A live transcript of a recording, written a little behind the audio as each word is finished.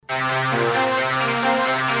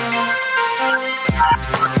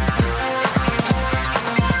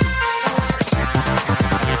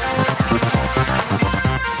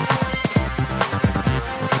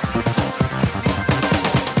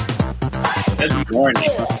Good morning,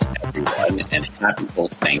 everyone, and happy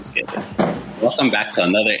post-Thanksgiving. Welcome back to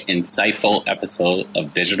another insightful episode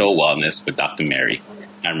of Digital Wellness with Dr. Mary.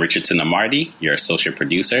 I'm Richardson Amardi, your associate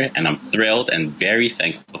producer, and I'm thrilled and very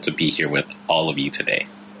thankful to be here with all of you today.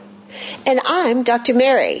 And I'm Dr.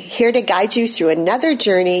 Mary, here to guide you through another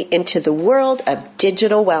journey into the world of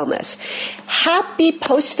digital wellness. Happy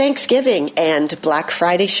post-Thanksgiving and Black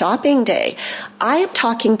Friday shopping day. I am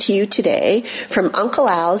talking to you today from Uncle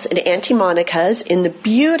Al's and Auntie Monica's in the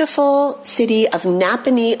beautiful city of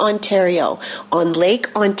Napanee, Ontario, on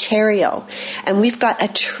Lake Ontario. And we've got a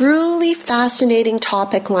truly fascinating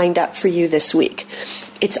topic lined up for you this week.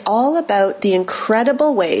 It's all about the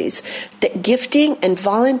incredible ways that gifting and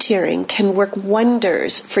volunteering can work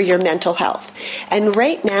wonders for your mental health. And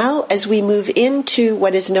right now, as we move into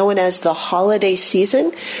what is known as the holiday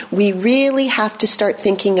season, we really have to start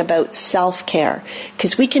thinking about self-care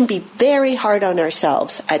because we can be very hard on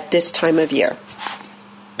ourselves at this time of year.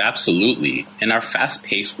 Absolutely. In our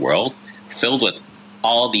fast-paced world, filled with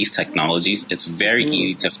all these technologies, it's very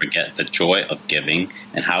easy to forget the joy of giving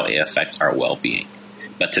and how it affects our well-being.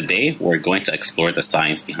 But today, we're going to explore the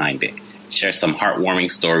science behind it, share some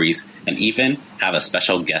heartwarming stories, and even have a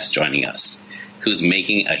special guest joining us, who's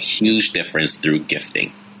making a huge difference through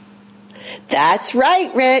gifting. That's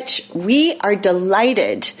right, Rich. We are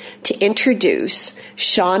delighted to introduce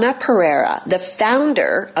Shauna Pereira, the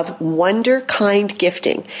founder of Wonderkind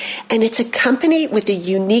Gifting. And it's a company with a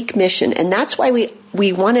unique mission, and that's why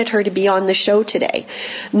we wanted her to be on the show today.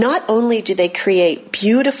 Not only do they create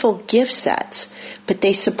beautiful gift sets, but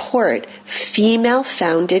they support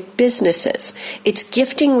female-founded businesses. It's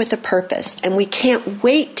gifting with a purpose, and we can't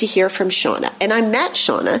wait to hear from Shauna. And I met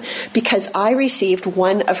Shauna because I received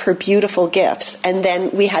one of her beautiful gifts, and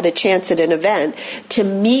then we had a chance at an event to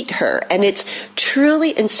meet her. And it's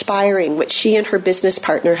truly inspiring what she and her business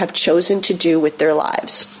partner have chosen to do with their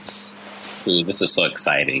lives. Ooh, this is so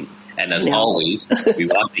exciting. And as always, we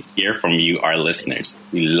want to hear from you, our listeners.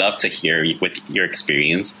 We love to hear with your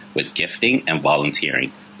experience with gifting and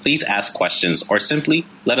volunteering. Please ask questions or simply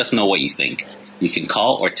let us know what you think. You can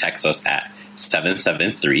call or text us at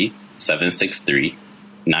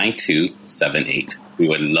 773-763-9278. We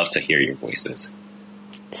would love to hear your voices.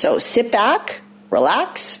 So sit back,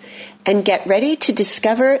 relax, and get ready to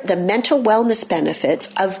discover the mental wellness benefits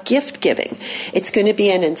of gift giving. It's going to be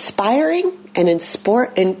an inspiring and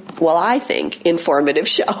I think, informative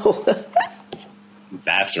show.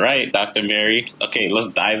 That's right, Dr. Mary. Okay, let's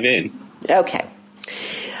dive in. Okay.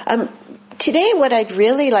 Today, what I'd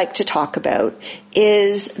really like to talk about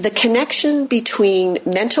is the connection between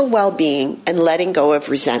mental well-being and letting go of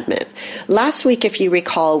resentment. Last week, if you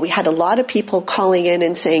recall, we had a lot of people calling in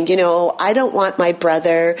and saying, I don't want my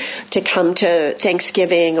brother to come to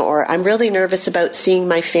Thanksgiving, or I'm really nervous about seeing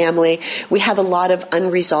my family. We have a lot of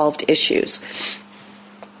unresolved issues.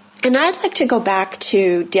 And I'd like to go back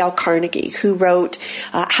to Dale Carnegie, who wrote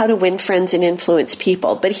How to Win Friends and Influence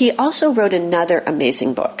People. But he also wrote another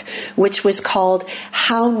amazing book, which was called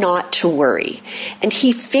How Not to Worry. And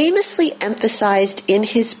he famously emphasized in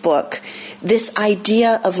his book this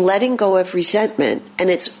idea of letting go of resentment,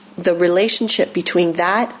 and it's the relationship between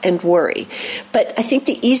that and worry. But I think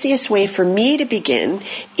the easiest way for me to begin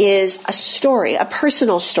is a story, a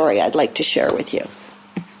personal story I'd like to share with you.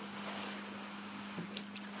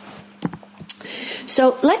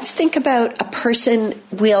 So let's think about a person,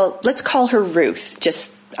 let's call her Ruth.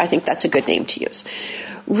 I think that's a good name to use.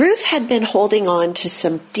 Ruth had been holding on to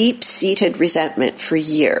some deep-seated resentment for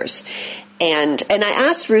years. And I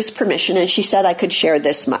asked Ruth's permission, and she said I could share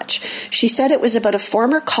this much. She said it was about a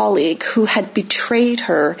former colleague who had betrayed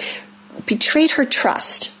her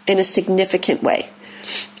trust in a significant way.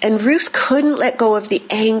 And Ruth couldn't let go of the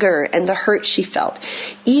anger and the hurt she felt,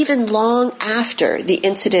 even long after the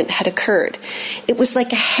incident had occurred. It was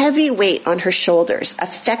like a heavy weight on her shoulders,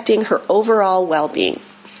 affecting her overall well-being.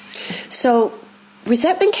 So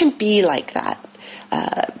resentment can be like that.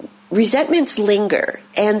 Resentments linger,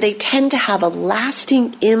 and they tend to have a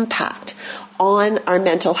lasting impact on our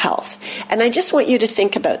mental health. And I just want you to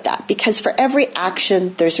think about that, because for every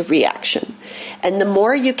action, there's a reaction. And the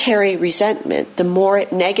more you carry resentment, the more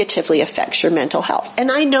it negatively affects your mental health.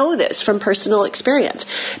 And I know this from personal experience,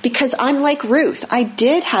 because I'm like Ruth. I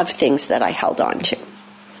did have things that I held on to.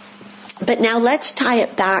 But now let's tie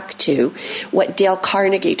it back to what Dale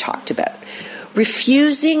Carnegie talked about.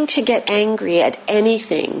 Refusing to get angry at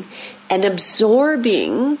anything and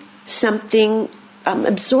absorbing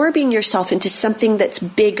yourself into something that's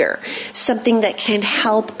bigger, something that can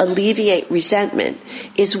help alleviate resentment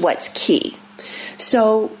is what's key.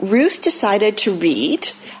 So Ruth decided to read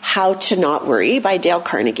How to Not Worry by Dale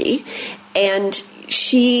Carnegie. And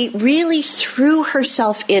she really threw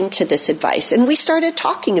herself into this advice, and we started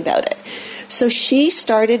talking about it. So she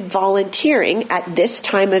started volunteering at this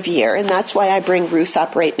time of year, and that's why I bring Ruth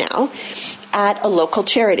up right now, at a local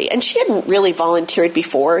charity. And she hadn't really volunteered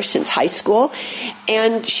before since high school,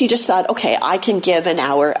 and she just thought, okay, I can give an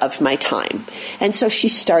hour of my time. And so she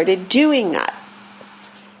started doing that.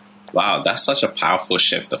 Wow, that's such a powerful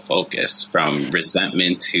shift of focus from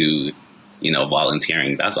resentment to,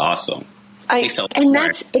 volunteering. That's awesome. I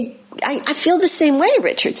feel the same way,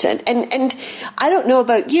 Richardson. And I don't know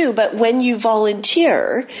about you, but when you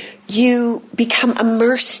volunteer, you become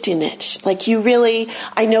immersed in it. Like you really,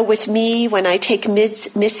 I know with me, when I take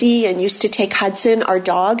Missy and used to take Hudson, our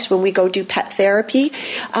dogs, when we go do pet therapy,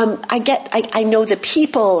 I know the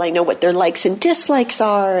people, I know what their likes and dislikes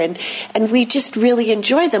are, and we just really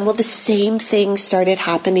enjoy them. Well, the same thing started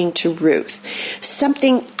happening to Ruth.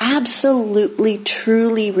 Something absolutely,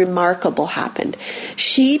 truly remarkable happened.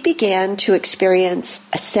 She began to experience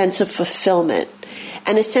a sense of fulfillment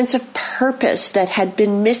and a sense of purpose that had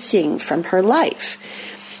been missing from her life.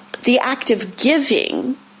 The act of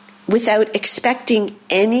giving, without expecting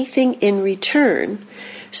anything in return,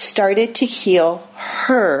 started to heal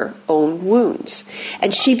her own wounds.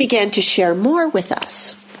 And she began to share more with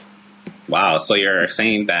us. Wow, so you're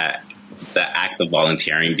saying that the act of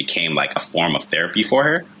volunteering became like a form of therapy for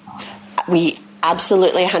her? We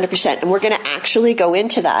absolutely 100%. And we're going to actually go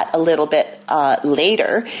into that a little bit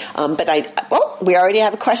later. But we already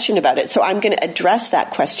have a question about it. So I'm going to address that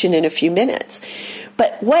question in a few minutes.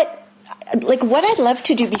 But what I'd love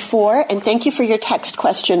to do before, and thank you for your text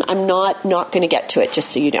question. I'm not going to get to it, just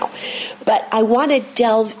so you know. But I want to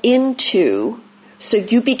delve into, so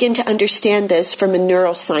you begin to understand this from a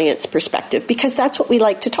neuroscience perspective, because that's what we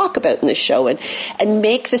like to talk about in this show, and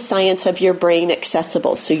make the science of your brain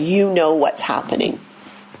accessible so you know what's happening.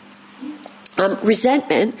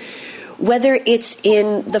 Resentment, whether it's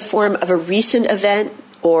in the form of a recent event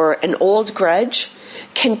or an old grudge,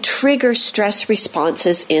 can trigger stress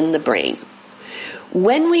responses in the brain.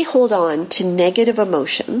 When we hold on to negative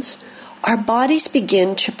emotions, our bodies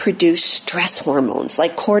begin to produce stress hormones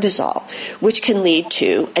like cortisol, which can lead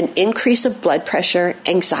to an increase of blood pressure,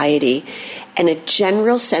 anxiety, and a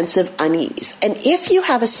general sense of unease. And if you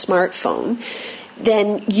have a smartphone,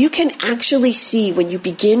 then you can actually see when you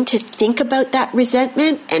begin to think about that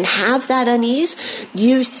resentment and have that unease,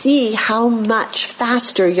 you see how much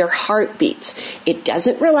faster your heart beats. It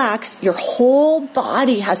doesn't relax. Your whole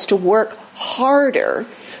body has to work harder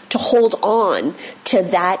to hold on to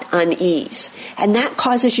that unease. And that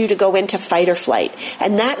causes you to go into fight or flight.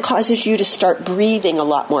 And that causes you to start breathing a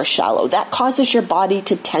lot more shallow. That causes your body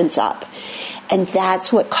to tense up. And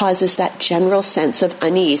that's what causes that general sense of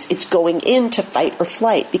unease. It's going into fight or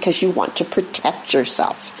flight because you want to protect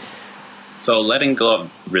yourself. So letting go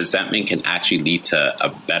of resentment can actually lead to a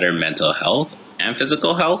better mental health and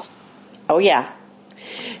physical health? Oh, yeah.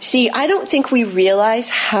 See, I don't think we realize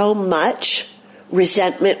how much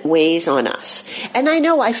resentment weighs on us. And I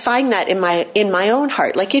know I find that in my own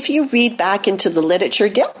heart. Like if you read back into the literature,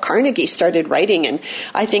 Dale Carnegie started writing in,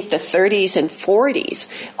 I think, the 30s and 40s.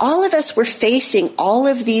 All of us were facing all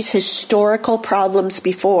of these historical problems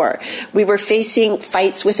before. We were facing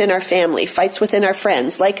fights within our family, fights within our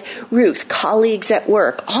friends, like Ruth, colleagues at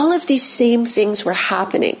work. All of these same things were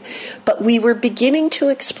happening. But we were beginning to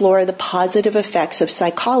explore the positive effects of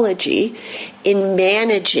psychology in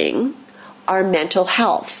managing our mental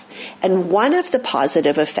health. And one of the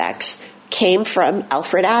positive effects came from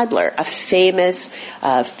Alfred Adler, a famous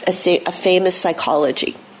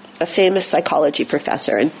psychology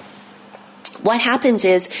professor. And what happens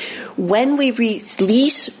is when we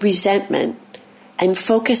release resentment and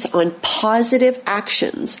focus on positive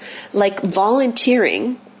actions like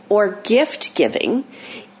volunteering or gift giving,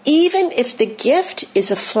 even if the gift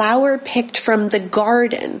is a flower picked from the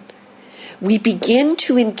garden, we begin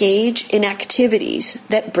to engage in activities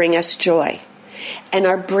that bring us joy. And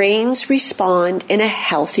our brains respond in a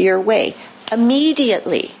healthier way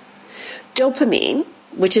immediately. Dopamine,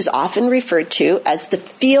 which is often referred to as the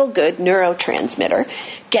feel-good neurotransmitter,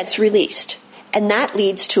 gets released. And that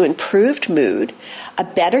leads to improved mood, a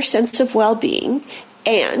better sense of well-being,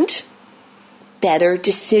 and better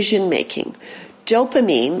decision-making.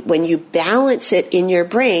 Dopamine, when you balance it in your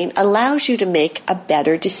brain, allows you to make a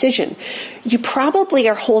better decision. You probably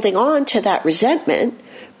are holding on to that resentment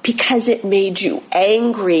because it made you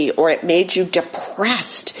angry or it made you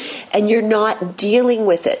depressed. and you're not dealing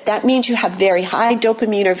with it, that means you have very high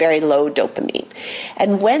dopamine or very low dopamine.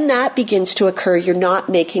 And when that begins to occur, you're not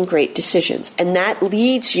making great decisions. And that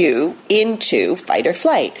leads you into fight or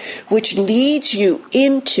flight, which leads you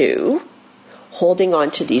into holding on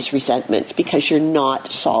to these resentments because you're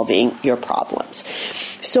not solving your problems.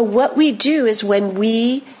 So what we do is when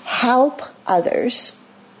we help others,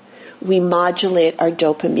 we modulate our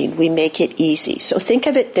dopamine. We make it easy. So think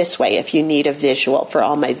of it this way if you need a visual for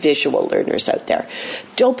all my visual learners out there.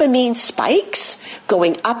 Dopamine spikes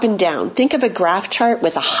going up and down. Think of a graph chart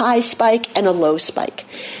with a high spike and a low spike.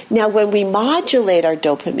 Now, when we modulate our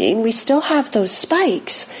dopamine, we still have those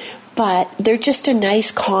spikes, but they're just a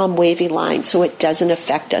nice, calm, wavy line so it doesn't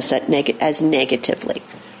affect us as negatively.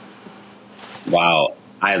 Wow,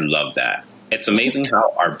 I love that. It's amazing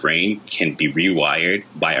how our brain can be rewired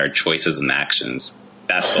by our choices and actions.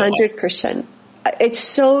 That's so 100%. It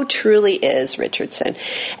so truly is, Richardson.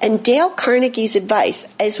 And Dale Carnegie's advice,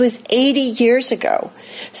 as was 80 years ago,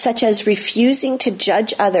 such as refusing to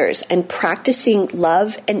judge others and practicing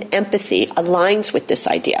love and empathy, aligns with this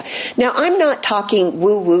idea. Now, I'm not talking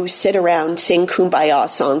woo-woo, sit around, sing kumbaya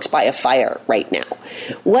songs by a fire right now.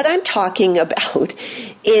 What I'm talking about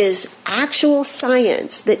is actual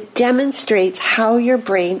science that demonstrates how your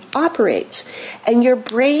brain operates. And your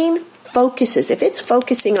brain focuses. If it's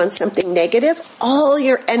focusing on something negative, all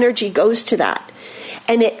your energy goes to that.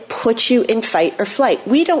 And it puts you in fight or flight.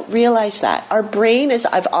 We don't realize that. Our brain, as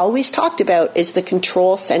I've always talked about, is the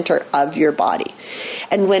control center of your body.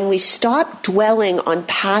 And when we stop dwelling on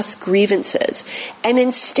past grievances and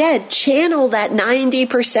instead channel that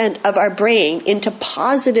 90% of our brain into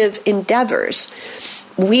positive endeavors,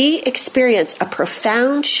 we experience a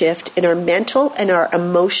profound shift in our mental and our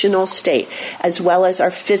emotional state, as well as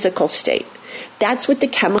our physical state. That's what the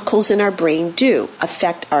chemicals in our brain do,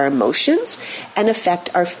 affect our emotions and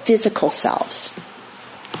affect our physical selves.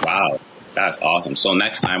 Wow, that's awesome. So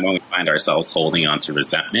next time when we find ourselves holding on to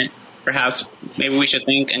resentment, perhaps maybe we should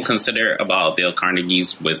think and consider about Dale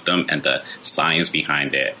Carnegie's wisdom and the science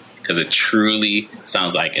behind it, because it truly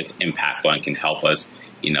sounds like it's impactful and can help us,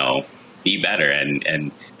 be better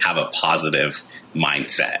and have a positive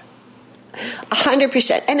mindset.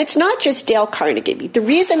 100%. And it's not just Dale Carnegie. The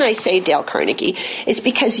reason I say Dale Carnegie is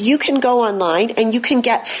because you can go online and you can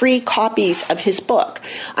get free copies of his book.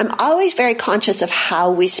 I'm always very conscious of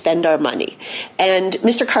how we spend our money. And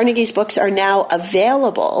Mr. Carnegie's books are now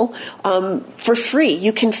available for free.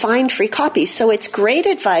 You can find free copies. So it's great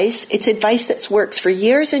advice. It's advice that works for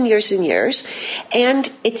years and years and years. And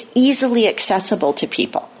it's easily accessible to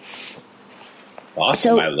people.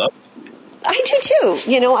 Awesome. I love it. I do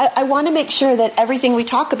too. I want to make sure that everything we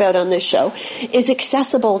talk about on this show is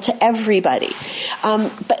accessible to everybody.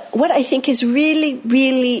 But what I think is really,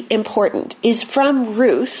 really important is from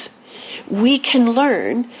Ruth, we can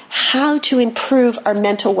learn how to improve our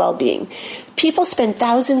mental well-being. People spend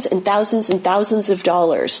thousands and thousands and thousands of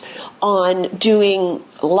dollars on doing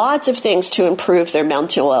lots of things to improve their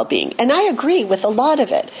mental well-being. And I agree with a lot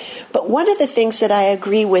of it. But one of the things that I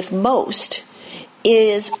agree with most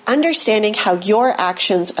is understanding how your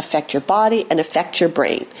actions affect your body and affect your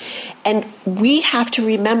brain. And we have to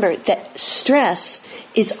remember that stress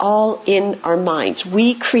is all in our minds.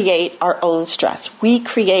 We create our own stress. We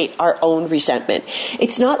create our own resentment.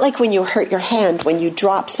 It's not like when you hurt your hand, when you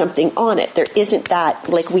drop something on it, there isn't that,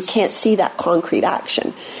 we can't see that concrete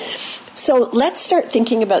action. So let's start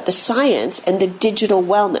thinking about the science and the digital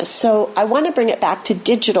wellness. So I want to bring it back to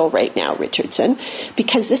digital right now, Richardson,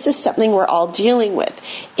 because this is something we're all dealing with.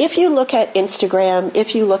 If you look at Instagram,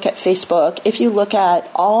 if you look at Facebook, if you look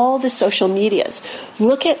at all the social medias,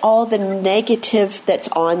 look at all the negative that's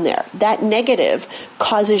on there. That negative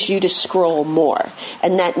causes you to scroll more,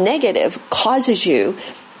 and that negative causes you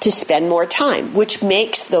to spend more time, which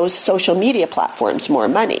makes those social media platforms more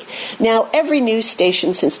money. Now, every news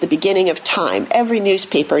station since the beginning of time, every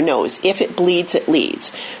newspaper knows if it bleeds, it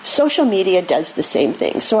leads. Social media does the same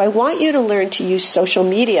thing. So I want you to learn to use social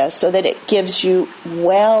media so that it gives you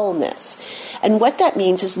wellness. And what that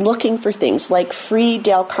means is looking for things like free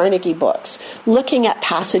Dale Carnegie books, looking at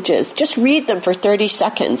passages, just read them for 30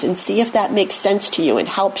 seconds and see if that makes sense to you and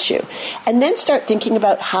helps you. And then start thinking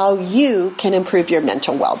about how you can improve your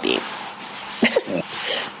mental well-being.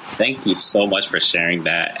 Thank you so much for sharing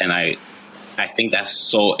that. And I think that's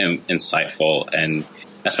so insightful, and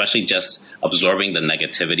especially just absorbing the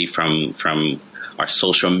negativity from our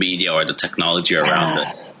social media or the technology around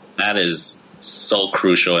it. That is so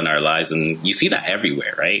crucial in our lives, and you see that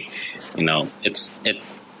everywhere, right? It's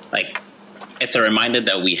a reminder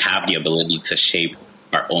that we have the ability to shape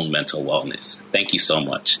our own mental wellness. Thank you so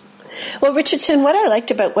much. Well, Richardson, what I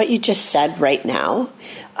liked about what you just said right now,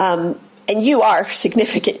 and you are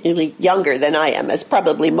significantly younger than I am, as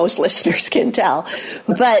probably most listeners can tell,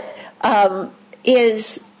 but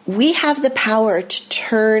is we have the power to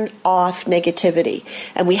turn off negativity,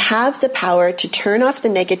 and we have the power to turn off the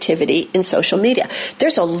negativity in social media.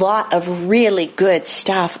 There's a lot of really good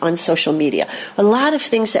stuff on social media, a lot of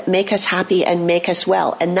things that make us happy and make us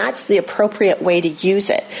well, and that's the appropriate way to use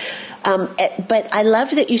it. But I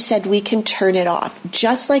love that you said we can turn it off,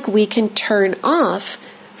 just like we can turn off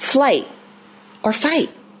flight or fight.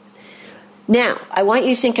 Now, I want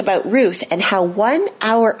you to think about Ruth and how 1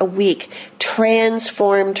 hour a week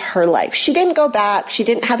transformed her life. She didn't go back. She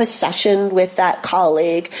didn't have a session with that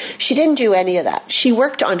colleague. She didn't do any of that. She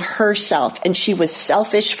worked on herself, and she was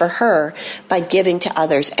selfish for her by giving to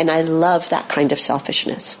others. And I love that kind of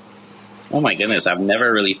selfishness. Oh my goodness, I've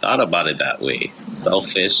never really thought about it that way.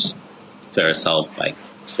 Selfish to herself by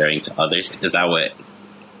sharing to others. Is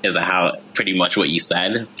that how pretty much what you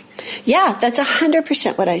said? Yeah, that's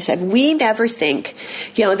 100% what I said. We never think,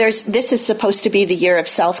 this is supposed to be the year of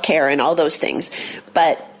self-care and all those things.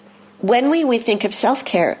 But when we think of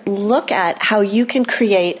self-care, look at how you can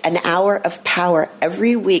create an hour of power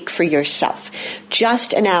every week for yourself.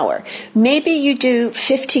 Just an hour. Maybe you do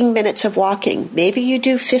 15 minutes of walking. Maybe you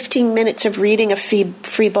do 15 minutes of reading a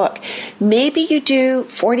free book. Maybe you do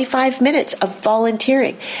 45 minutes of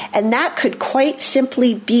volunteering. And that could quite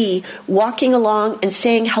simply be walking along and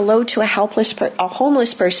saying hello to a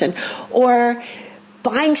homeless person, or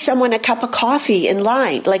buying someone a cup of coffee in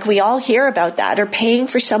line, like we all hear about that, or paying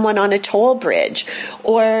for someone on a toll bridge,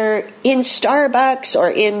 or in Starbucks, or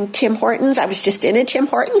in Tim Hortons. I was just in a Tim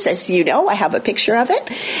Hortons, as you know, I have a picture of it.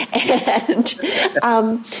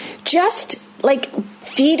 And just like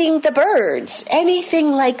feeding the birds,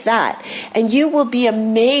 anything like that. And you will be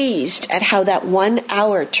amazed at how that 1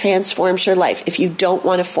 hour transforms your life if you don't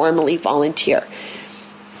want to formally volunteer.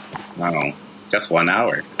 Wow, just 1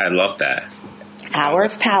 hour. I love that. Hour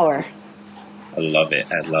of power. I love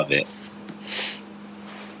it.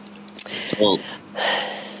 So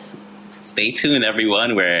stay tuned,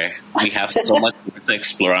 everyone, where we have so much more to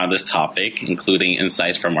explore on this topic, including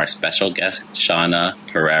insights from our special guest, Shauna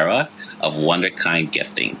Pereira of Wonderkind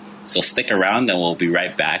Gifting. So stick around, and we'll be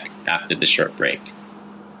right back after the short break.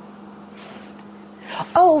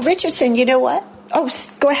 Oh, Richardson, you know what? Oh,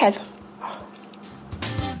 go ahead.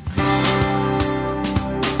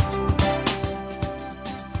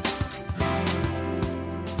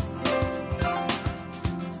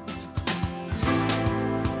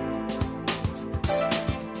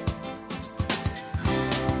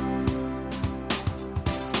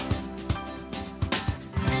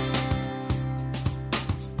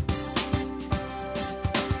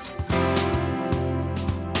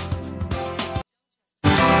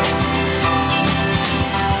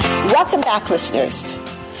 Welcome back, listeners,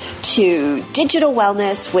 to Digital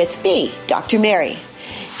Wellness with me, Dr. Mary.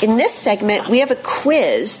 In this segment, we have a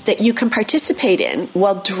quiz that you can participate in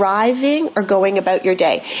while driving or going about your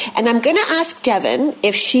day. And I'm going to ask Devin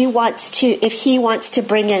if he wants to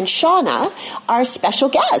bring in Shauna, our special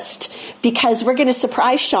guest, because we're going to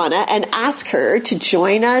surprise Shauna and ask her to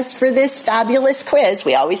join us for this fabulous quiz.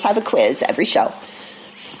 We always have a quiz every show.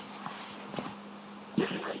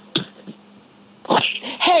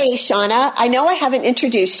 Hey, Shauna, I know I haven't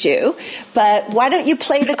introduced you, but why don't you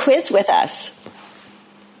play the quiz with us?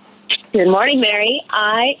 Good morning, Mary.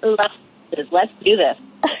 I love this. Let's do this.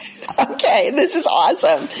 Okay, this is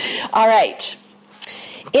awesome. All right.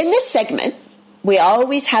 In this segment, we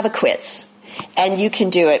always have a quiz, and you can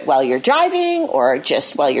do it while you're driving or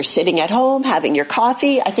just while you're sitting at home having your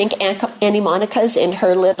coffee. I think Annie Monica's in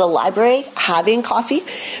her little library having coffee,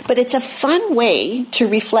 but it's a fun way to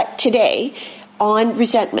reflect today on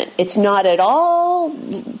resentment. It's not at all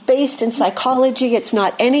based in psychology. It's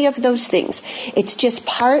not any of those things. It's just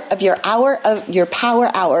part of your power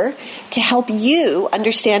hour to help you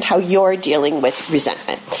understand how you're dealing with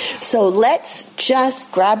resentment. So let's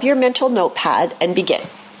just grab your mental notepad and begin.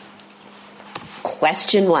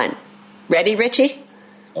 Question 1. Ready, Richie?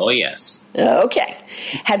 Oh, yes. Okay.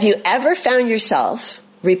 Have you ever found yourself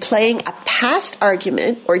replaying a past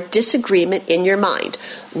argument or disagreement in your mind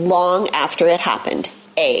long after it happened?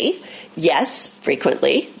 A, yes,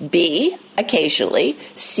 frequently. B, occasionally.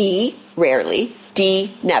 C, rarely.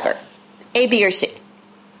 D, never. A, B, or C?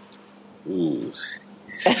 Ooh.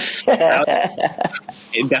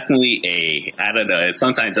 Definitely A. I don't know. It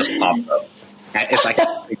sometimes just pops up. It's like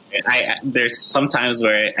there's sometimes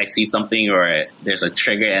where I see something or there's a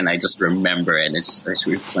trigger and I just remember it and it just starts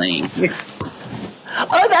replaying.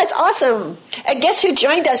 Oh, that's awesome. And guess who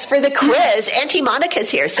joined us for the quiz? Auntie Monica's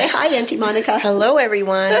here. Say hi, Auntie Monica. Hello,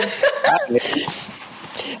 everyone.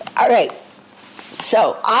 All right.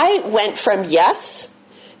 So I went from yes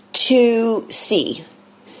to C.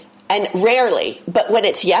 And rarely, but when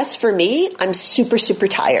it's yes for me, I'm super, super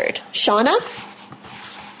tired. Shauna?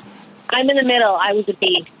 I'm in the middle. I was a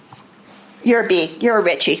B. You're a B. You're a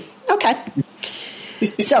Richie. Okay.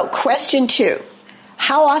 So question 2.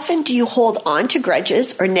 How often do you hold on to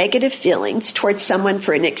grudges or negative feelings towards someone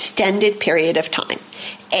for an extended period of time?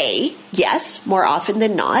 A, yes, more often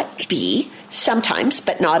than not. B, sometimes,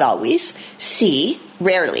 but not always. C,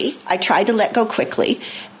 rarely. I try to let go quickly.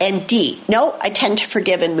 And D, no, I tend to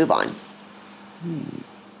forgive and move on.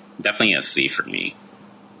 Definitely a C for me.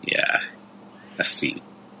 Yeah, a C.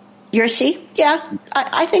 You're a C? Yeah,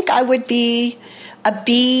 I think I would be a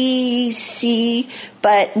B, C,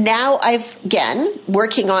 but now again,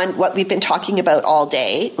 working on what we've been talking about all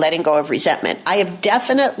day, letting go of resentment. I have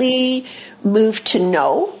definitely moved to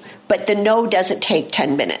no, but the no doesn't take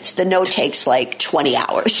 10 minutes. The no takes like 20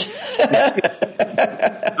 hours. And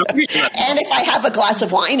if I have a glass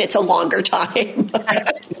of wine, it's a longer time.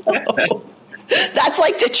 So, that's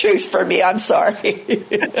like the truth for me. I'm sorry.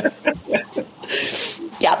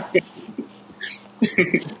 Yeah.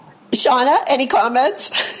 Shauna, any comments?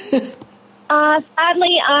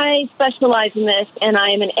 Sadly, I specialize in this, and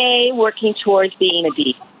I am an A working towards being a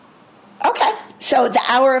D. Okay. So the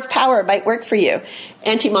hour of power might work for you.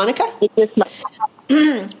 Auntie Monica?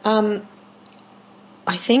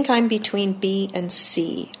 I think I'm between B and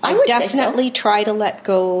C. I would definitely try to let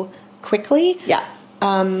go quickly. Yeah.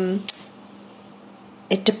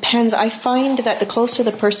 It depends. I find that the closer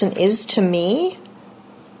the person is to me,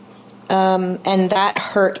 and that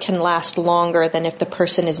hurt can last longer than if the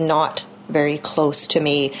person is not very close to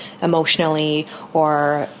me emotionally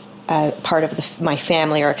or part of my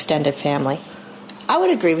family or extended family. I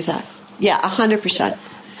would agree with that. Yeah, 100%.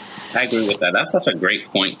 I agree with that. That's such a great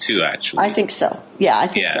point, too, actually. I think so. Yeah, I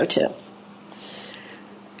think so, too.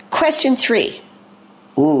 Question 3.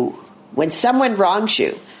 Ooh, when someone wrongs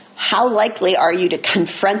you, how likely are you to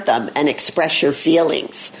confront them and express your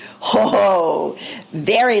feelings? Oh,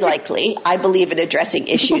 very likely. I believe in addressing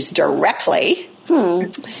issues directly.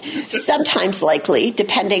 Sometimes likely,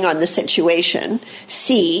 depending on the situation.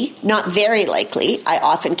 C, not very likely. I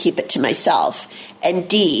often keep it to myself. And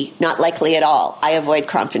D, not likely at all. I avoid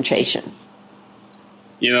confrontation.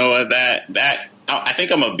 You know what, I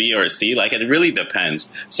think I'm a B or a C. Like, it really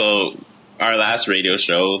depends. So our last radio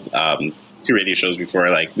show, 2 radio shows before,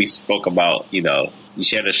 like, we spoke about, you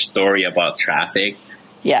shared a story about traffic.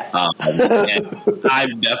 Yeah. And I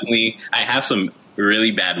have some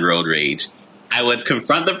really bad road rage. I would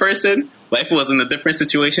confront the person, but if it was in a different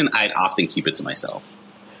situation, I'd often keep it to myself.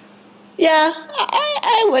 Yeah,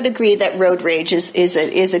 I would agree that road rage is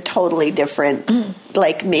a totally different,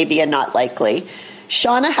 like maybe a not likely.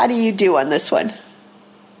 Shauna, how do you do on this one?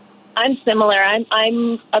 I'm similar.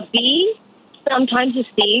 I'm a B, sometimes a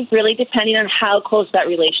C, really depending on how close that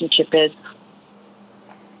relationship is.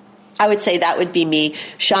 I would say that would be me.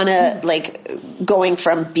 Shauna, like going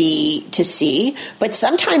from B to C. But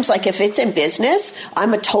sometimes, like if it's in business,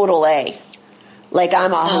 I'm a total A. Like I'm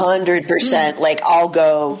 100%. Like I'll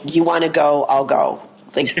go. You want to go? I'll go.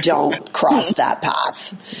 Like don't cross that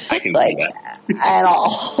path. I can like do that. at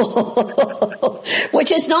all.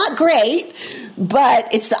 Which is not great, but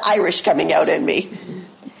it's the Irish coming out in me.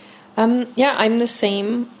 Yeah, I'm the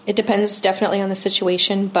same. It depends definitely on the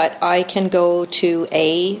situation, but I can go to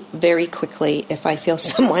A very quickly if I feel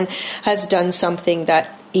someone has done something that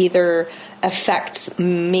either affects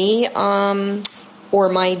me or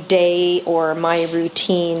my day or my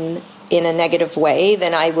routine in a negative way,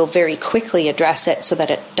 then I will very quickly address it so that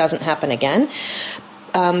it doesn't happen again.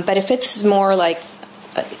 But if it's more like,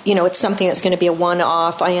 it's something that's going to be a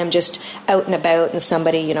one-off. I am just out and about and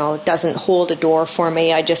somebody, doesn't hold a door for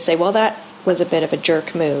me. I just say, well, that was a bit of a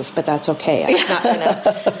jerk move, but that's okay. It's not going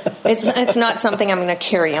to, it's not something I'm going to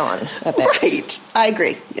carry on a bit. Right. I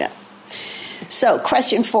agree. Yeah. So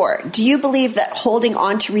question 4, do you believe that holding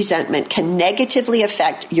on to resentment can negatively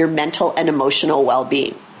affect your mental and emotional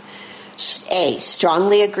well-being? A,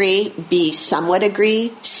 strongly agree. B, somewhat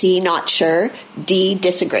agree. C, not sure. D,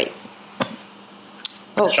 disagree.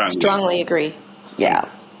 Oh, strongly agree. Yeah.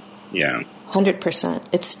 Yeah. 100%.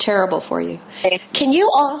 It's terrible for you. Can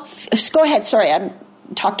you all go ahead? Sorry, I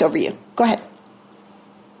talked over you. Go ahead.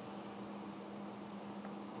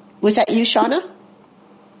 Was that you, Shauna?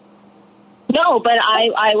 No, but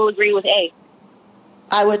I will agree with A.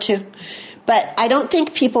 I would too. But I don't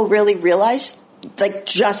think people really realize like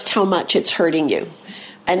just how much it's hurting you.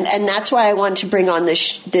 And that's why I wanted to bring on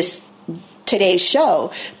this today's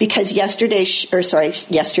show, because Saturday's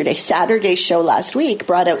show last week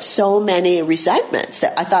brought out so many resentments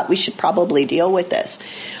that I thought we should probably deal with this.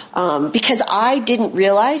 Because I didn't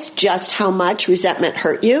realize just how much resentment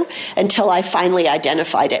hurt you until I finally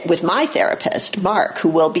identified it with my therapist, Mark, who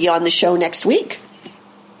will be on the show next week.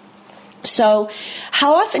 So,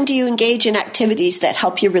 how often do you engage in activities that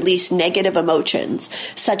help you release negative emotions,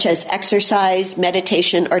 such as exercise,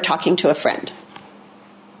 meditation, or talking to a friend?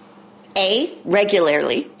 A,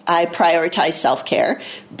 regularly. I prioritize self-care.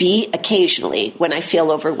 B, occasionally, when I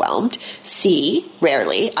feel overwhelmed. C,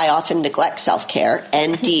 rarely. I often neglect self-care.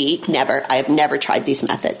 And D, never. I have never tried these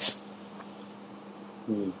methods.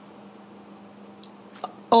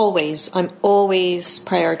 Always. I'm always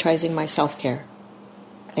prioritizing my self-care.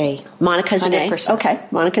 A. Monica's 100%. an A. Okay,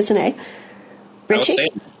 Monica's an A. Richie?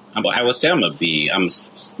 I would say I'm a B. I'm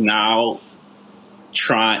now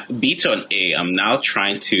B to an A. I'm now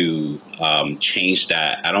trying to change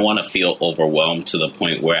that. I don't want to feel overwhelmed to the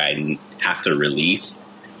point where I have to release.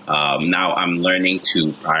 Now I'm learning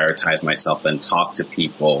to prioritize myself and talk to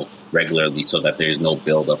people regularly so that there's no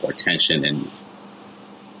buildup or tension in me.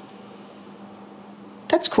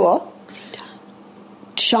 That's cool.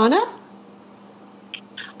 Shauna?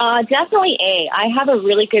 Definitely A. I have a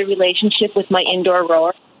really good relationship with my indoor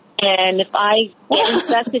rower. And if I get into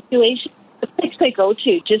that situation, the place I go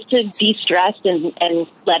to just to de-stress and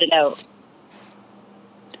let it out.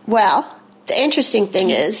 Well, the interesting thing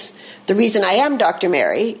is, the reason I am Dr.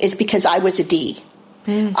 Mary is because I was a D.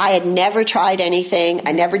 I had never tried anything.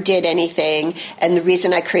 I never did anything. And the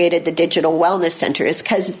reason I created the Digital Wellness Center is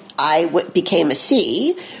because I became a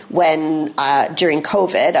C when, during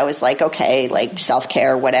COVID, I was like, okay, like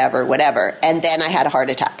self-care, whatever. And then I had a heart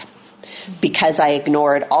attack because I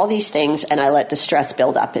ignored all these things and I let the stress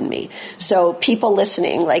build up in me. So people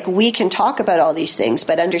listening, like, we can talk about all these things,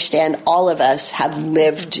 but understand all of us have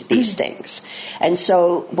lived these things. And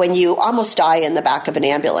so when you almost die in the back of an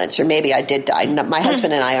ambulance, or maybe I did die, my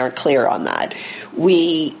husband and I aren't clear on that,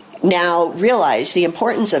 we now realize the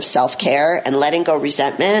importance of self-care and letting go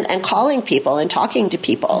resentment and calling people and talking to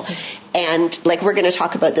people. And like, we're going to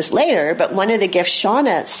talk about this later, but one of the gifts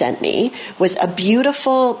Shauna sent me was a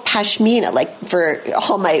beautiful pashmina. Like, for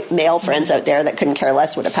all my male friends out there that couldn't care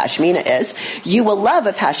less what a pashmina is, you will love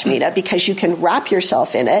a pashmina because you can wrap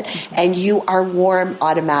yourself in it and you are warm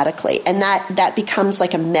automatically. And that becomes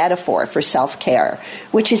like a metaphor for self-care,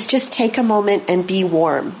 which is just take a moment and be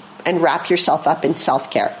warm and wrap yourself up in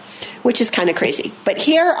self-care, which is kind of crazy. But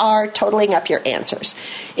here are totaling up your answers.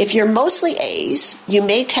 If you're mostly A's, you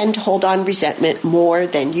may tend to hold on resentment more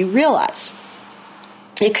than you realize.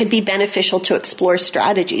 It could be beneficial to explore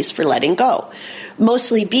strategies for letting go.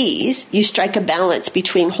 Mostly B's, you strike a balance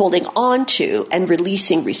between holding on to and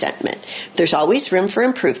releasing resentment. There's always room for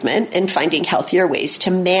improvement in finding healthier ways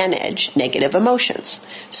to manage negative emotions.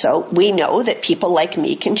 So we know that people like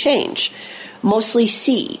me can change. Mostly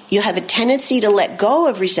C, you have a tendency to let go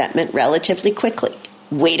of resentment relatively quickly.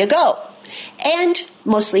 Way to go. And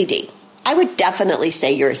mostly D. I would definitely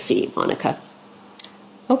say you're a C, Monica.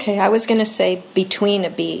 Okay, I was going to say between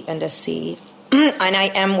a B and a C. And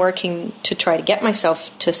I am working to try to get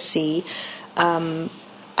myself to C. I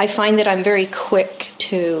find that I'm very quick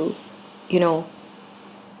to, deal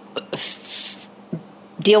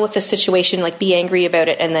with the situation, like be angry about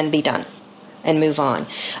it and then be done and move on.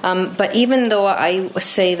 But even though I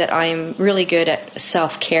say that I'm really good at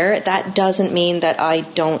self-care, that doesn't mean that I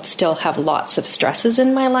don't still have lots of stresses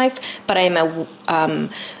in my life, but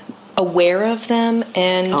I'm aware of them.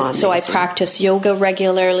 And so I practice yoga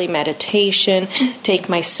regularly, meditation, take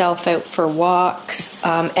myself out for walks,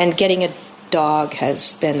 and getting a dog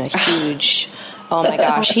has been a huge... Oh my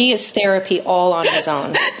gosh, he is therapy all on his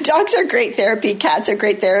own. Dogs are great therapy. Cats are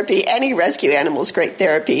great therapy. Any rescue animal is great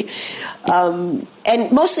therapy. And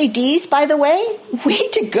mostly D's, by the way. Way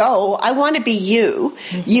to go. I want to be you.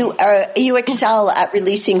 You excel at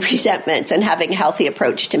releasing resentments and having a healthy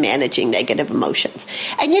approach to managing negative emotions.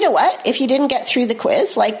 And you know what? If you didn't get through the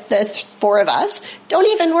quiz, like the four of us, don't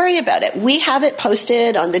even worry about it. We have it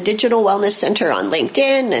posted on the Digital Wellness Center on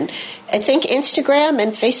LinkedIn and I think Instagram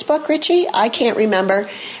and Facebook, Richie. I can't remember.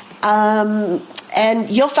 And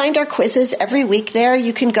you'll find our quizzes every week there.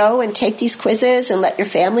 You can go and take these quizzes and let your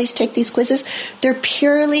families take these quizzes. They're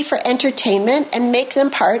purely for entertainment and make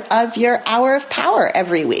them part of your hour of power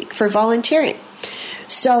every week for volunteering.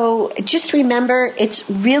 So just remember, it's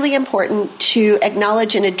really important to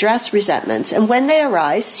acknowledge and address resentments. And when they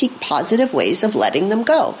arise, seek positive ways of letting them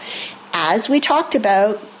go. As we talked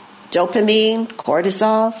about, dopamine,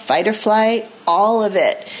 cortisol, fight or flight, all of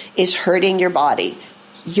it is hurting your body.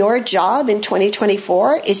 Your job in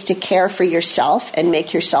 2024 is to care for yourself and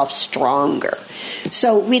make yourself stronger.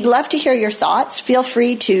 So we'd love to hear your thoughts. Feel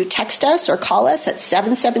free to text us or call us at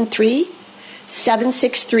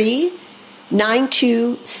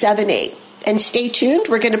 773-763-9278. And stay tuned.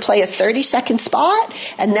 We're going to play a 30-second spot,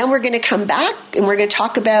 and then we're going to come back and we're going to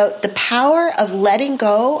talk about the power of letting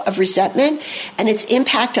go of resentment and its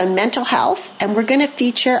impact on mental health. And we're going to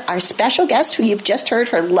feature our special guest, who you've just heard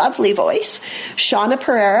her lovely voice, Shauna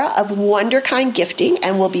Pereira of Wonderkind Gifting,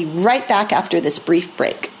 and we'll be right back after this brief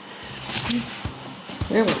break.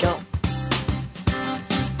 There we go.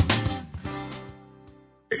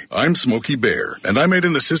 I'm Smokey Bear, and I made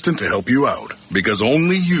an assistant to help you out, because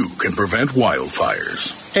only you can prevent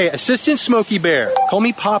wildfires. Hey, Assistant Smokey Bear. Call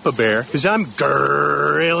me Papa Bear, because I'm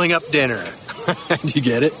grilling up dinner. Do you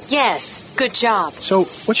get it? Yes, good job. So,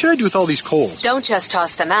 what should I do with all these coals? Don't just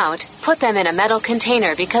toss them out. Put them in a metal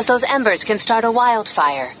container, because those embers can start a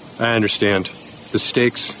wildfire. I understand. The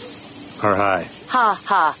stakes are high. Ha,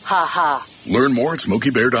 ha, ha, ha. Learn more at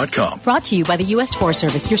SmokeyBear.com. Brought to you by the U.S. Forest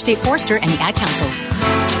Service, your state forester, and the Ad Council.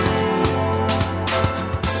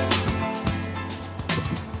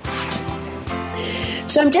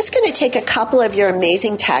 So I'm just going to take a couple of your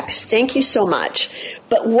amazing texts. Thank you so much.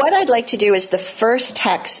 But what I'd like to do is the first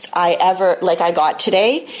text I got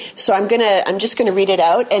today. So I'm just going to read it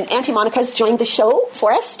out. And Auntie Monica's joined the show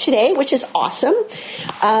for us today, which is awesome.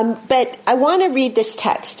 But I want to read this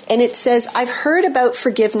text. And it says, I've heard about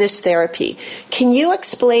forgiveness therapy. Can you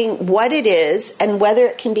explain what it is and whether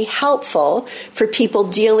it can be helpful for people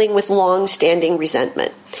dealing with long-standing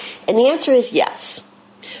resentment? And the answer is yes.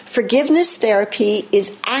 Forgiveness therapy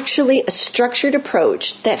is actually a structured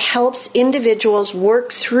approach that helps individuals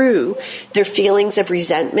work through their feelings of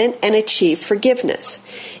resentment and achieve forgiveness.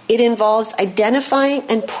 It involves identifying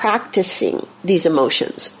and practicing these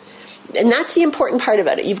emotions. And that's the important part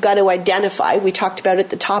about it. You've got to identify. We talked about it at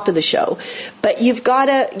the top of the show, but you've got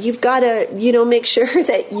to, make sure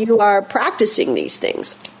that you are practicing these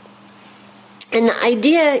things. And the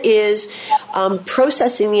idea is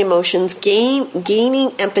processing the emotions,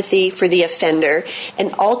 gaining empathy for the offender,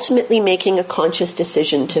 and ultimately making a conscious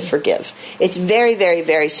decision to forgive. It's very, very,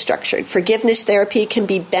 very structured. Forgiveness therapy can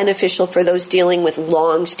be beneficial for those dealing with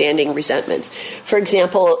long-standing resentments. For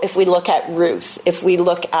example, if we look at Ruth, if we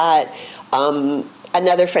look at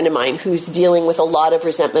another friend of mine who's dealing with a lot of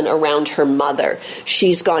resentment around her mother.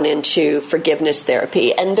 She's gone into forgiveness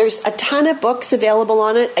therapy. And there's a ton of books available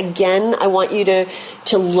on it. Again, I want you to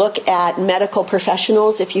look at medical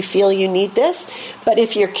professionals if you feel you need this. But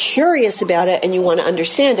if you're curious about it and you want to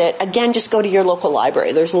understand it, again, just go to your local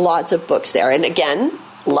library. There's lots of books there. And again,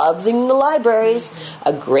 loving the libraries,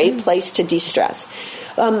 a great place to de-stress.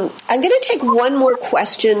 I'm going to take one more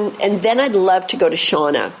question, and then I'd love to go to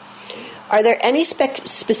Shauna. Are there any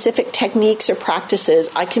specific techniques or practices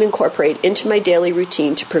I can incorporate into my daily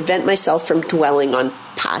routine to prevent myself from dwelling on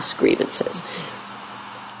past grievances?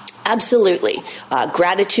 Absolutely.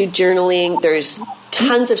 Gratitude journaling, there's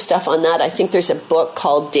tons of stuff on that. I think there's a book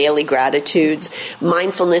called Daily Gratitudes,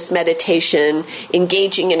 mindfulness meditation,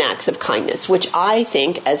 engaging in acts of kindness, which I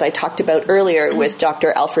think, as I talked about earlier with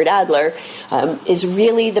Dr. Alfred Adler, is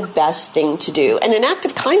really the best thing to do. And an act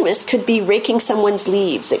of kindness could be raking someone's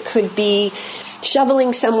leaves. It could be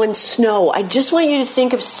shoveling someone's snow. I just want you to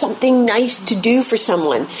think of something nice to do for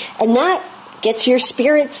someone. And that gets your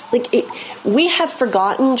spirits, we have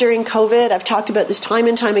forgotten during COVID, I've talked about this time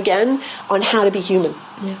and time again, on how to be human.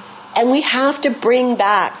 Yeah. And we have to bring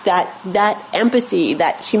back that empathy,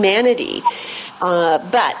 that humanity.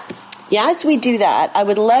 But as we do that, I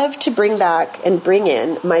would love to bring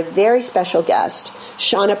in my very special guest,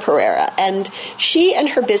 Shauna Pereira. And she and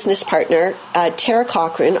her business partner, Tara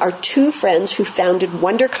Cochran, are two friends who founded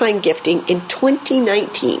Wonderkind Gifting in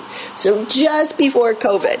 2019. So just before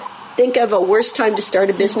COVID. Think of a worse time to start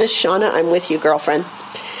a business. Shauna, I'm with you, girlfriend.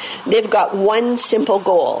 They've got one simple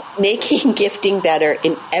goal, making gifting better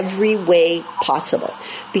in every way possible.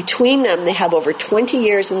 Between them, they have over 20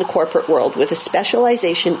 years in the corporate world with a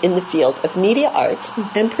specialization in the field of media arts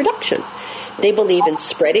and production. They believe in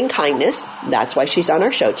spreading kindness, that's why she's on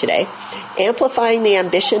our show today, amplifying the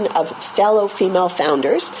ambition of fellow female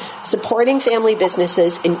founders, supporting family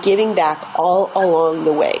businesses, and giving back all along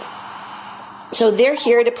the way. So they're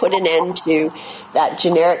here to put an end to that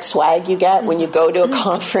generic swag you get when you go to a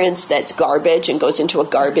conference that's garbage and goes into a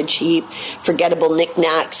garbage heap, forgettable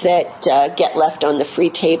knickknacks that get left on the free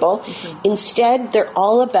table. Mm-hmm. Instead, they're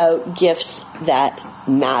all about gifts that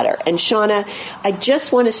matter. And Shauna, I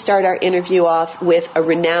just want to start our interview off with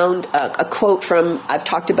a quote from, I've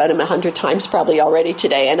talked about him 100 times probably already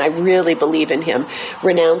today, and I really believe in him,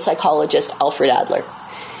 renowned psychologist Alfred Adler.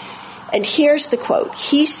 And here's the quote.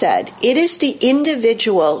 He said, "It is the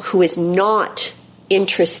individual who is not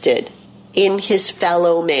interested in his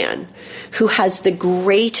fellow man who has the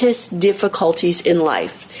greatest difficulties in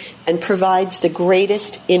life and provides the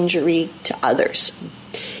greatest injury to others.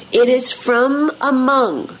 It is from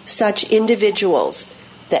among such individuals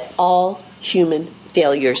that all human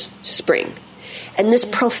failures spring." And this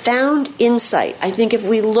profound insight, I think if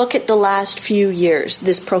we look at the last few years,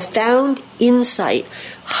 this profound insight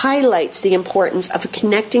highlights the importance of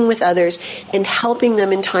connecting with others and helping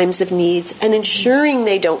them in times of needs and ensuring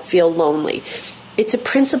they don't feel lonely. It's a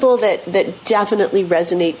principle that definitely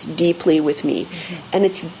resonates deeply with me. And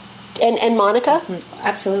it's and Monica?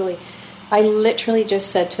 Absolutely. I literally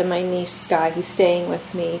just said to my niece, Sky, who's staying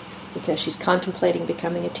with me because she's contemplating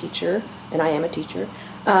becoming a teacher, and I am a teacher,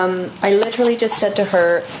 I literally just said to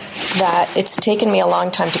her that it's taken me a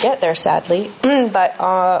long time to get there, sadly, but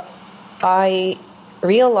I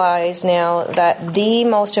realize now that the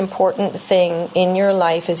most important thing in your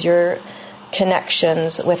life is your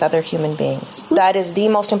connections with other human beings. That is the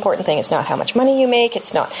most important thing. It's not how much money you make.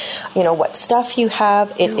 It's not, what stuff you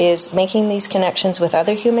have. It is making these connections with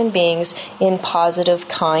other human beings in positive,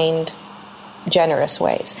 kind, generous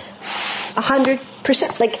ways.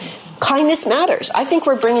 100%. Like, kindness matters. I think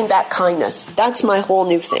we're bringing back kindness. That's my whole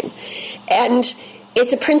new thing. And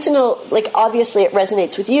it's a principle, obviously it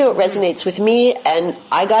resonates with you, it resonates with me, and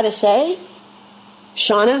I gotta say,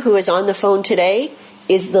 Shauna, who is on the phone today,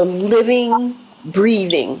 is the living,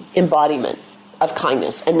 breathing embodiment of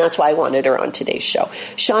kindness, and that's why I wanted her on today's show.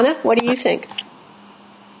 Shauna, what do you think?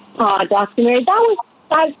 Dr. Mary, that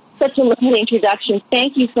was such a lovely introduction.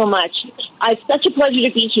 Thank you so much. It's such a pleasure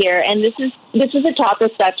to be here, and this is a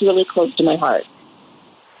topic that's really close to my heart.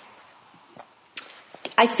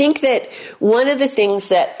 I think that one of the things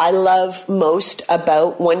that I love most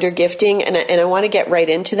about Wonder Gifting, and I want to get right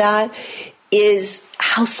into that, is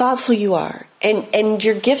how thoughtful you are. And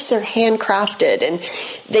your gifts are handcrafted, and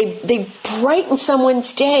they brighten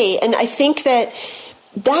someone's day. And I think that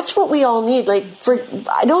that's what we all need.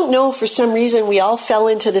 I don't know, for some reason we all fell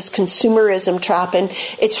into this consumerism trap, and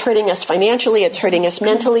it's hurting us financially, it's hurting us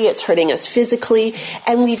mentally, it's hurting us physically,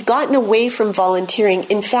 and we've gotten away from volunteering.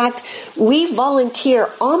 In fact, we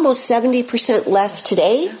volunteer almost 70% less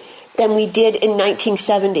today than we did in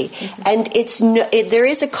 1970. And there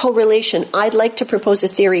is a correlation. I'd like to propose a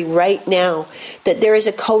theory right now that there is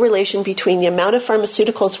a correlation between the amount of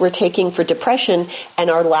pharmaceuticals we're taking for depression and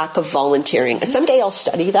our lack of volunteering. Someday I'll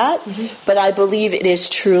study that, but I believe it is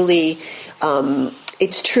truly,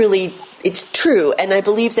 it's true. And I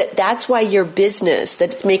believe that that's why your business,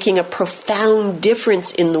 that it's making a profound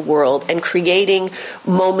difference in the world and creating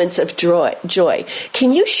moments of joy.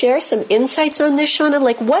 Can you share some insights on this,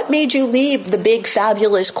 Shauna? What made you leave the big,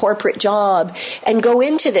 fabulous corporate job and go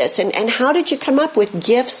into this? And how did you come up with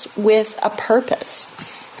gifts with a purpose?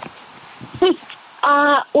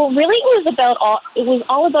 Well, really, it was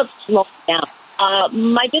all about slowing down.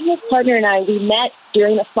 My business partner and I, we met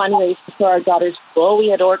during the fundraiser for our daughter's school. We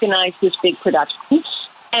had organized this big production,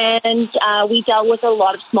 and we dealt with a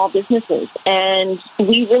lot of small businesses, and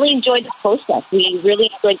we really enjoyed the process. We really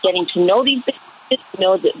enjoyed getting to know these businesses, to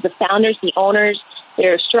know the founders, the owners,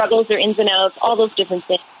 their struggles, their ins and outs, all those different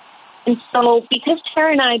things. And so because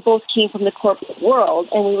Tara and I both came from the corporate world,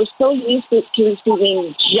 and we were so used to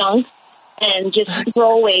receiving junk and just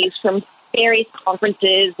throwaways from various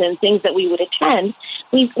conferences and things that we would attend,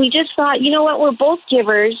 we just thought, you know what, we're both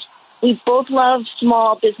givers. We both love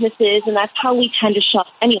small businesses, and that's how we tend to shop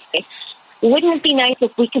anyway. Wouldn't it be nice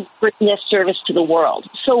if we could bring this service to the world?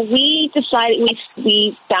 So we decided,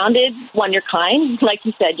 we founded WonderKind, like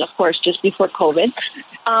you said, of course, just before COVID.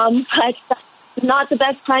 But not the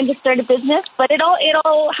best time to start a business, but it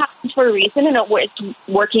all happens for a reason, and it's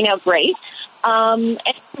working out great. And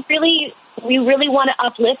we really want to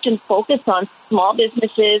uplift and focus on small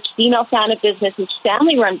businesses, female-founded businesses,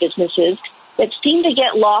 family-run businesses that seem to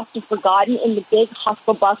get lost and forgotten in the big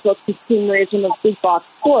hustle-bustle consumerism of big box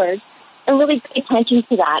stores, and really pay attention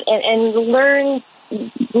to that and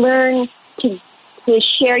learn to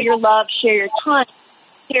share your love, share your time,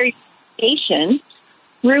 share your education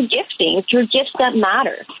through gifting, through gifts that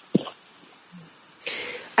matter.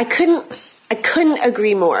 I couldn't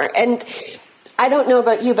agree more. And I don't know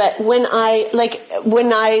about you, but when I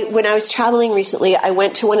was traveling recently, I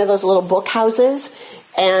went to one of those little book houses,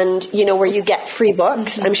 and where you get free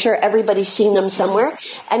books. I'm sure everybody's seen them somewhere.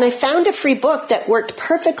 And I found a free book that worked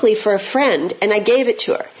perfectly for a friend, and I gave it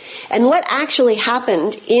to her. And what actually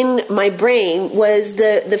happened in my brain was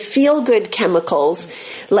the feel-good chemicals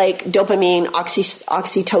like dopamine,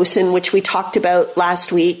 oxytocin, which we talked about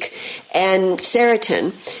last week, and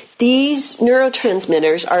serotonin, These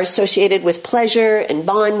neurotransmitters are associated with pleasure and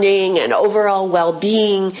bonding and overall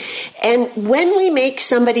well-being. And when we make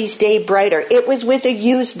somebody's day brighter, it was with a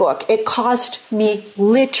used book. It cost me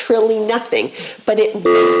literally nothing, but it...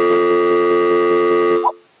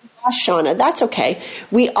 Shauna, that's okay.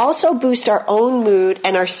 We also boost our own mood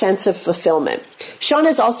and our sense of fulfillment.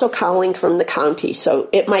 Shauna's also calling from the county, so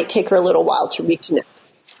it might take her a little while to reconnect.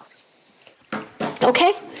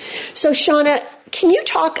 Okay? So Shauna, can you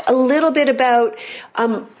talk a little bit about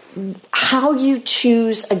how you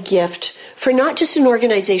choose a gift for not just an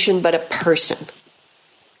organization, but a person?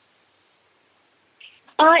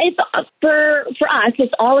 It's for us,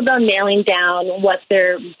 it's all about nailing down what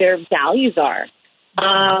their values are.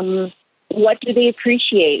 What do they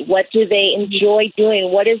appreciate? What do they enjoy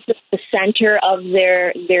doing? What is the center of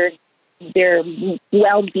their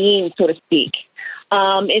well-being, so to speak?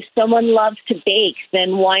 If someone loves to bake,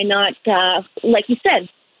 then why not, like you said,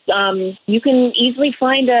 you can easily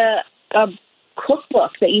find a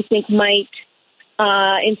cookbook that you think might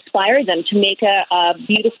inspire them to make a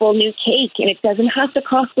beautiful new cake, and it doesn't have to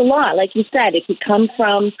cost a lot. Like you said, it could come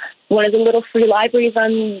from one of the little free libraries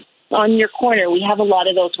on your corner. We have a lot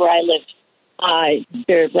of those where I live.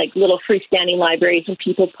 They're like little freestanding libraries, and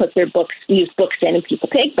people put their books, use books in, and people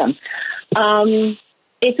take them.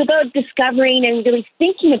 It's about discovering and really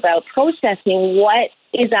thinking about processing what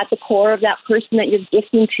is at the core of that person that you're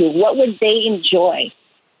gifting to. What would they enjoy?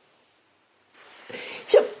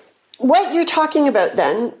 So what you're talking about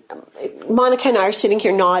then, Monica and I are sitting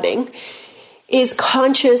here nodding, is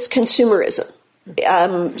conscious consumerism.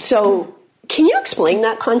 So can you explain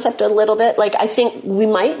that concept a little bit? Like, I think we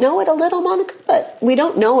might know it a little, Monica, but we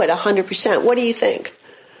don't know it 100%. What do you think?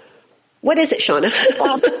 What is it, Shauna?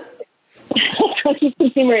 Conscious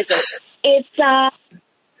consumerism. It's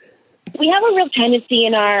we have a real tendency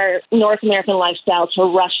in our North American lifestyle to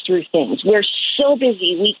rush through things. We're so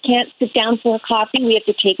busy. We can't sit down for a coffee. We have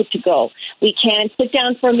to take it to go. We can't sit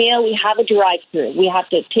down for a meal. We have a drive-through. We have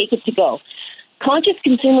to take it to go. Conscious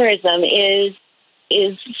consumerism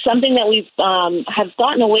is something that we've have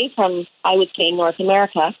gotten away from, I would say, in North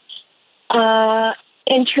America,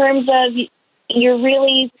 in terms of you're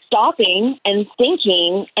really stopping and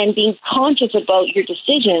thinking and being conscious about your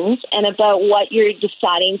decisions and about what you're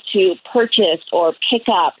deciding to purchase or pick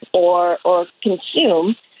up or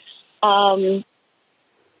consume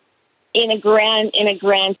in a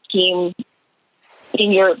grand scheme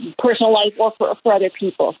in your personal life or for other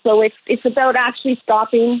people. So it's about actually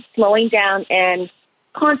stopping, slowing down, and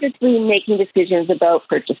consciously making decisions about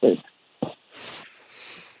purchases.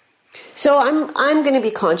 So I'm going to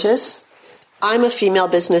be conscious. I'm a female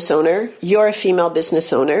business owner. You're a female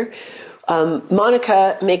business owner.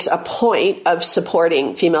 Monica makes a point of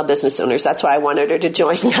supporting female business owners. That's why I wanted her to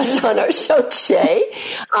join us on our show today.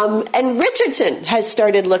 And Richardson has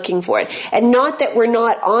started looking for it. And not that we're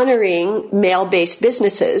not honoring male-based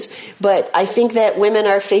businesses, but I think that women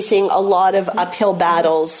are facing a lot of uphill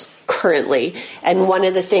battles currently. And one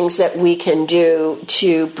of the things that we can do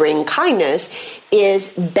to bring kindness is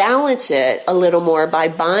balance it a little more by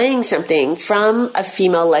buying something from a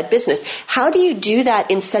female-led business. How do you do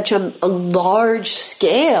that in such a large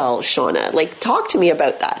scale, Shauna? Like, talk to me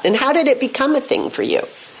about that. And how did it become a thing for you?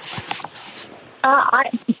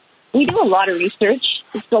 We do a lot of research.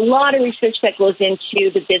 It's a lot of research that goes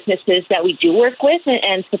into the businesses that we do work with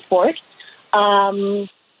and support.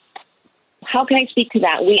 How can I speak to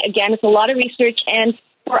that? It's a lot of research. And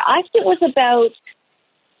for us, it was about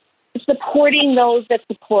supporting those that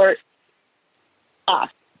support us.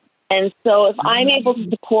 And so if I'm able to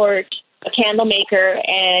support a candle maker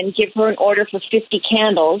and give her an order for 50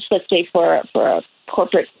 candles, let's say for a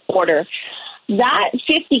corporate order, that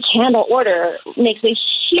 50 candle order makes a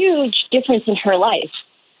huge difference in her life.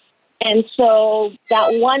 And so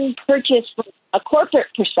that one purchase from a corporate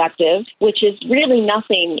perspective, which is really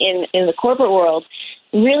nothing in the corporate world,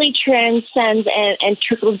 really transcends and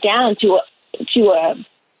trickles down to a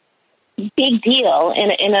big deal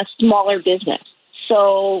in a smaller business.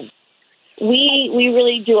 So we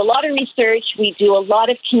really do a lot of research. We do a lot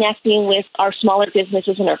of connecting with our smaller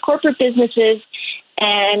businesses and our corporate businesses,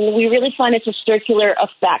 and we really find it's a circular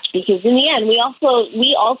effect because in the end, we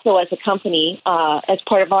also as a company, as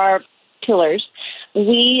part of our pillars,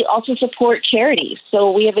 we also support charities.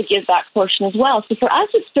 So we have a give back portion as well. So for us,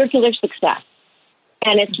 it's circular success,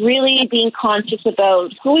 and it's really being conscious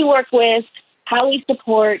about who we work with, how we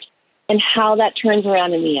support, and how that turns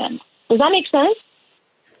around in the end. Does that make sense?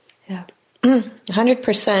 Yeah,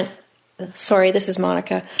 100%. Sorry, this is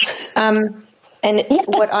Monica. And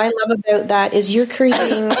what I love about that is you're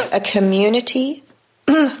creating a community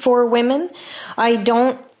for women. I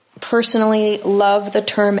don't personally love the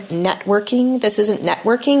term networking. This isn't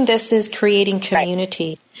networking. This is creating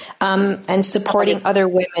community, and supporting other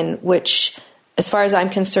women, which, as far as I'm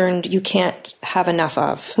concerned, you can't have enough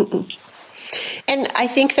of. And I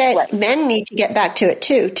think that men need to get back to it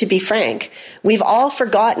too, to be frank. We've all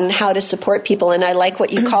forgotten how to support people, and I like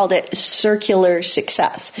what you called it, circular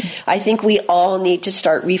success. I think we all need to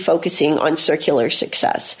start refocusing on circular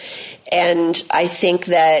success. And I think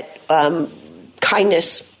that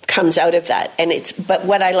kindness comes out of that. But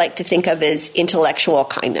what I like to think of is intellectual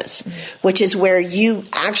kindness, which is where you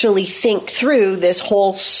actually think through this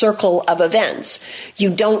whole circle of events. You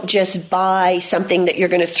don't just buy something that you're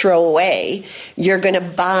going to throw away. You're going to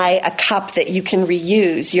buy a cup that you can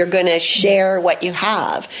reuse. You're going to share what you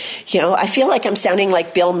have. I feel like I'm sounding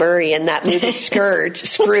like Bill Murray in that movie Scrooge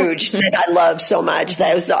that I love so much.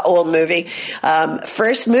 That was the old movie.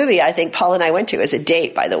 First movie I think Paul and I went to as a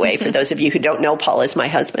date, by the way, for those of you who don't know, Paul is my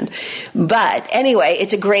husband. But anyway,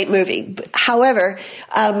 it's a great movie. However,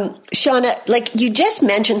 Shauna, like you just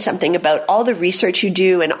mentioned something about all the research you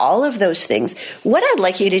do and all of those things. What I'd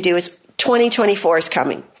like you to do is 2024 is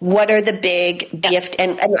coming. What are the big gift?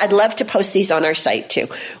 And I'd love to post these on our site too.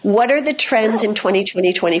 What are the trends in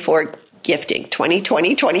 2024 gifting?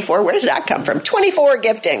 2024, where does that come from? 24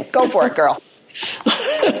 gifting. Go for it, girl.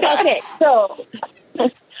 Okay, so...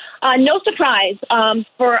 no surprise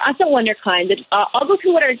for us at WonderKind. I'll go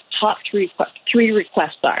through what our top three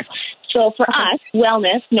requests are. So for us,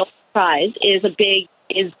 wellness, no surprise,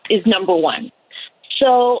 is number one.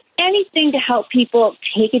 So anything to help people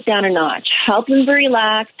take it down a notch, help them to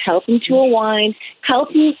relax, help them to unwind,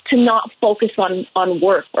 help them to not focus on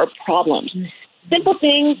work or problems. Simple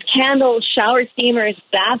things: candles, shower steamers,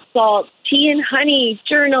 bath salts, tea and honey,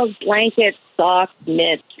 journals, blankets, socks,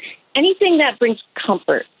 mitts, anything that brings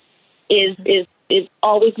comfort. Is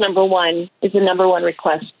always number one, is the number one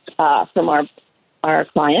request from our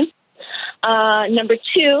clients. Number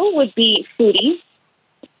two would be foodies.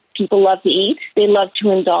 People love to eat. They love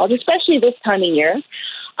to indulge, especially this time of year.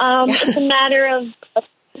 It's a matter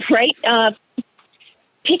of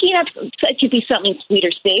picking up, it could be something sweet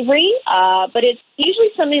or savory, but it's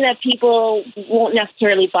usually something that people won't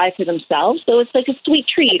necessarily buy for themselves. So it's like a sweet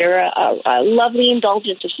treat or a lovely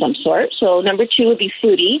indulgence of some sort. So number two would be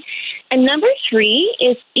foodie. And number three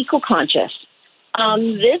is eco-conscious.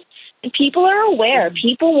 People are aware.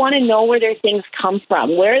 People want to know where their things come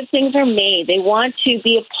from, where things are made. They want to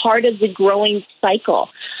be a part of the growing cycle.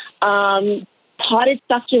 Potted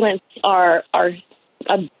succulents are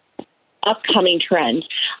a upcoming trend.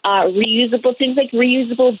 Reusable things like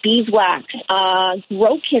reusable beeswax.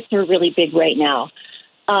 Grow kits are really big right now.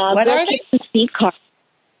 What are they? Seed cards.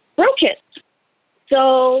 Grow kits.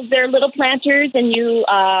 So they're little planters, and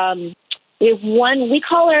we have one. We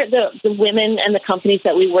call the women and the companies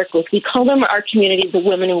that we work with. We call them our community, the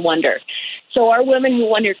Women Who Wonder. So our Women Who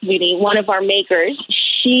Wonder community, one of our makers,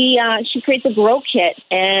 she creates a grow kit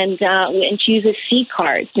and she uses seed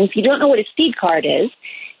cards. And if you don't know what a seed card is,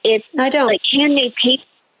 it's like handmade paper,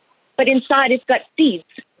 but inside it's got seeds.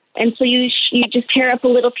 And so you just tear up a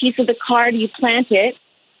little piece of the card, you plant it,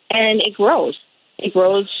 and it grows. It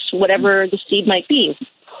grows whatever the seed might be.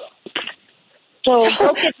 So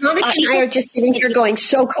Monica and I are just sitting here going,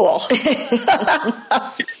 so cool.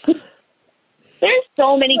 There's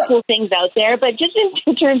so many cool things out there, but just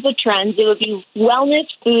in terms of trends, it would be wellness,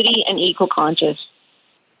 foodie, and eco-conscious.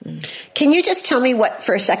 Can you just tell me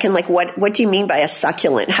for a second, like what do you mean by a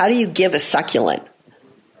succulent? How do you give a succulent?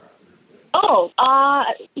 So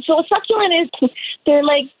a succulent they're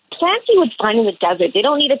like plants you would find in the desert. They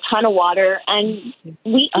don't need a ton of water, and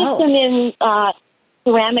we keep them in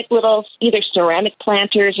either ceramic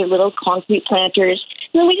planters or little concrete planters,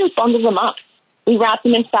 and then we just bundle them up. We wrap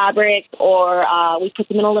them in fabric, or we put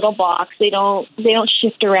them in a little box. They don't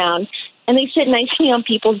shift around, and they sit nicely on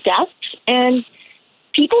people's desks, and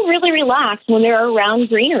people really relax when they're around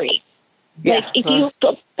greenery. Yeah. Like if you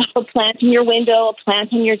have a plant in your window, a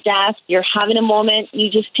plant on your desk, you're having a moment, you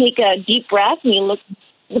just take a deep breath and you look,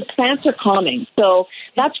 the plants are calming. So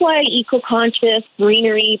that's why eco-conscious,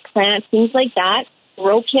 greenery, plants, things like that,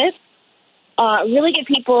 grow kits, really get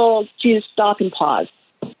people to stop and pause.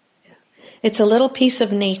 It's a little piece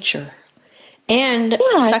of nature. And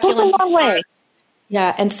succulents goes a long way.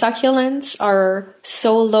 Yeah, and succulents are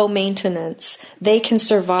so low maintenance. They can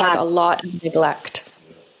survive a lot of neglect.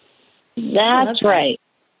 That's right.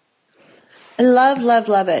 I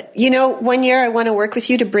love it. You know, one year I want to work with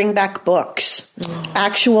you to bring back books,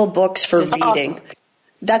 actual books for reading.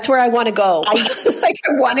 That's where I want to go. I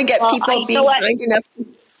want to get people being kind enough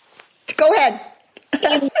to go ahead.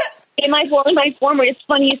 In my former, it's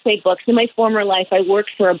funny you say books. In my former life, I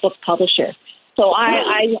worked for a book publisher. So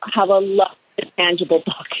I have a lot of tangible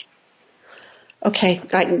book. Okay,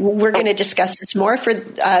 we're going to discuss this more. For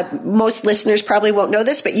most listeners probably won't know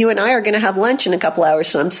this, but you and I are going to have lunch in a couple hours,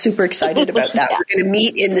 so I'm super excited about that. We're going to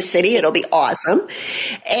meet in the city. It'll be awesome.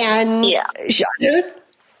 And Shauna,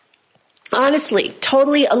 honestly,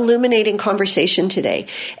 totally illuminating conversation today.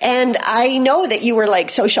 And I know that you were like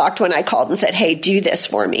so shocked when I called and said, hey, do this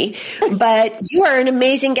for me. But you are an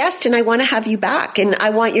amazing guest and I want to have you back and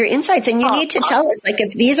I want your insights. And you need to tell us, like,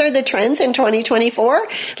 if these are the trends in 2024,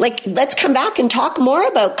 like, let's come back and talk more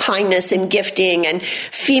about kindness and gifting and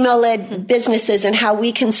female-led businesses and how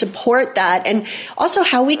we can support that. And also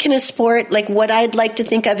how we can support, like, what I'd like to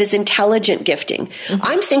think of as intelligent gifting.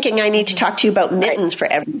 I'm thinking I need to talk to you about mittens for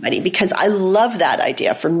everybody because I love that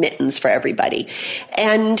idea for mittens for everybody.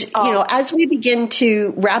 And, you know, as we begin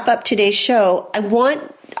to wrap up today's show,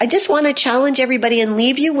 I just want to challenge everybody and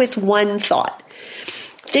leave you with one thought.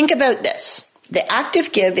 Think about this. The act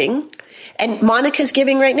of giving, and Monica's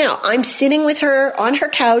giving right now. I'm sitting with her on her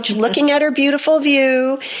couch looking at her beautiful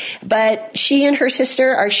view, but she and her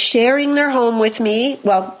sister are sharing their home with me.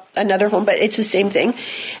 Well, another home, but it's the same thing.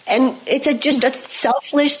 And it's just a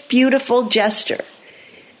selfless, beautiful gesture.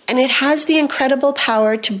 And it has the incredible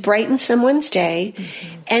power to brighten someone's day.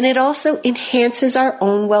 And it also enhances our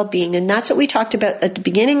own well-being. And that's what we talked about at the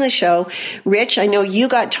beginning of the show. Rich, I know you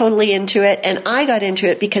got totally into it and I got into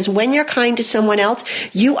it because when you're kind to someone else,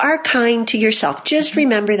 you are kind to yourself. Just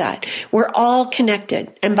remember that. We're all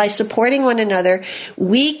connected. And by supporting one another,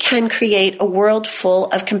 we can create a world full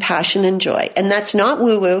of compassion and joy. And that's not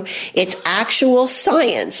woo-woo. It's actual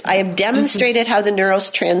science. I have demonstrated how the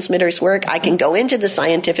neurotransmitters work. I can go into the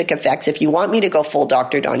scientific effects. If you want me to go full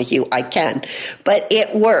Dr. Donahue, I can. But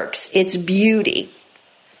it works. It's beauty.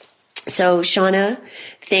 So, Shauna,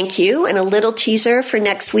 thank you. And a little teaser for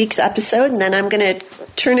next week's episode. And then I'm going to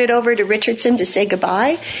turn it over to Richardson to say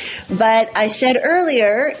goodbye. But I said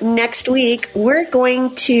earlier, next week, we're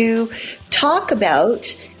going to talk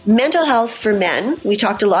about mental health for men. We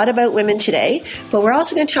talked a lot about women today, but we're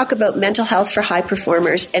also going to talk about mental health for high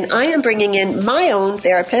performers. And I am bringing in my own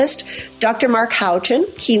therapist, Dr. Mark Houghton.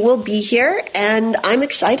 He will be here, and I'm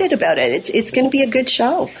excited about it. It's going to be a good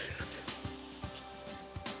show.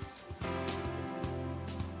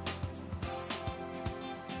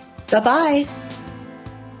 Bye-bye.